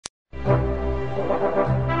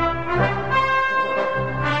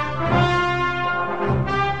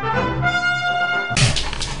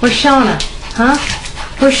Where's Shauna? Huh?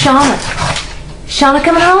 Where's Shauna? Shauna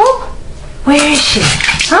coming home? Where is she?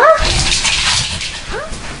 Huh?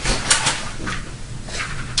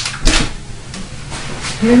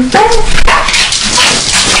 You're in bed.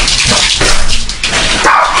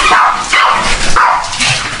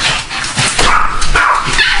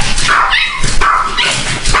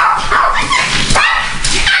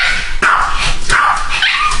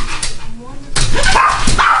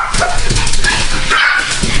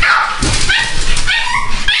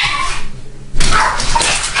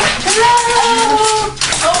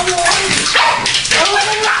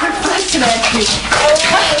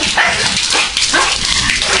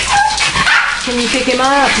 Can you pick him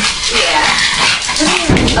up? Yeah.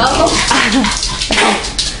 Oh.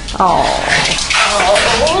 Oh.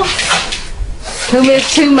 Oh. Who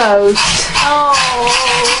missed who most? Oh,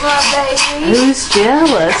 my baby. Who's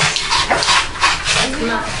jealous?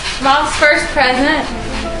 Mom's first present.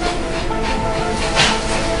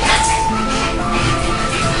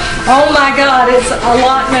 Oh my God, it's a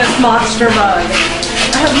Loch Ness Monster mug.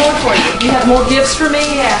 I have more for you. You have more gifts for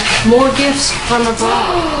me? Yeah. More gifts from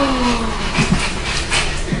abroad.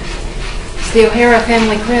 It's the O'Hara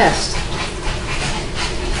family crest.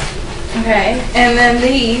 Okay, and then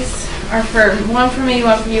these are for one for me,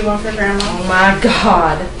 one for you, one for Grandma. Oh my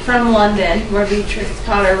God. From London, where Beatrice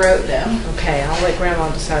Potter wrote them. Okay, I'll let Grandma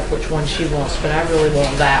decide which one she wants, but I really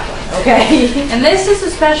want that one. Okay. And this is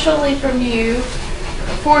especially from you,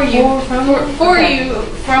 for you, Okay. you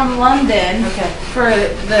from London. Okay. For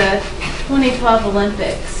the 2012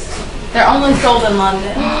 Olympics. They're only sold in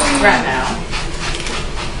London right now.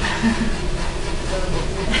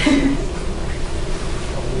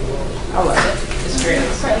 I love it. It's great. I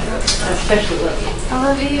especially love it. I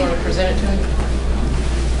love you. You want to present it to me?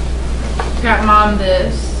 Got Mom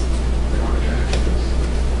this.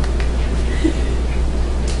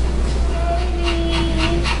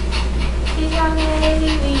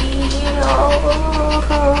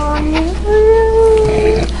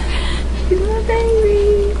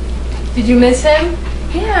 Did you miss him?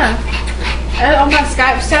 Yeah. On my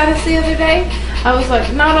Skype status the other day, I was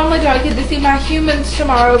like, not only do I get to see my humans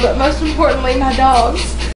tomorrow, but most importantly, my dogs.